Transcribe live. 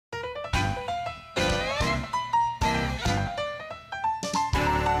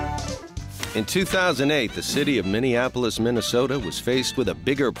In 2008, the city of Minneapolis, Minnesota was faced with a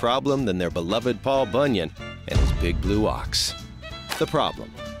bigger problem than their beloved Paul Bunyan and his big blue ox. The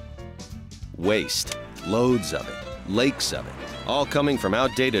problem: waste. Loads of it, lakes of it, all coming from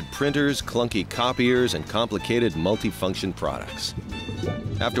outdated printers, clunky copiers, and complicated multifunction products.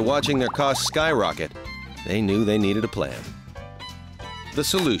 After watching their costs skyrocket, they knew they needed a plan. The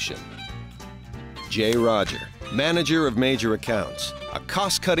solution: J. Roger, manager of major accounts, a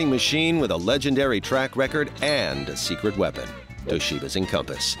cost-cutting machine with a legendary track record and a secret weapon, Toshiba's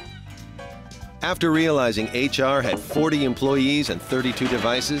Encompass. After realizing HR had 40 employees and 32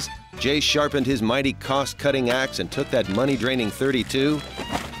 devices, Jay sharpened his mighty cost-cutting axe and took that money-draining 32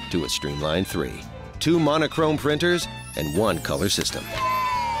 to a streamlined 3. 2 monochrome printers and 1 color system.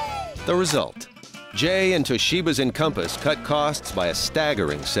 The result: Jay and Toshiba's Encompass cut costs by a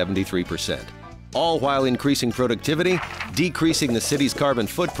staggering 73%, all while increasing productivity, decreasing the city's carbon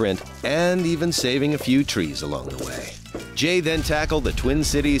footprint, and even saving a few trees along the way. Jay then tackled the Twin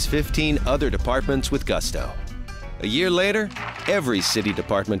Cities' 15 other departments with gusto. A year later, every city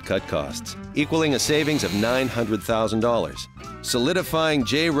department cut costs, equaling a savings of $900,000, solidifying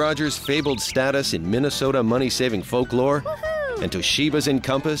J. Rogers' fabled status in Minnesota money-saving folklore, and Toshiba's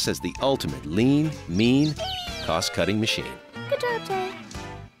Encompass as the ultimate lean, mean, cost-cutting machine. Good job, Jay.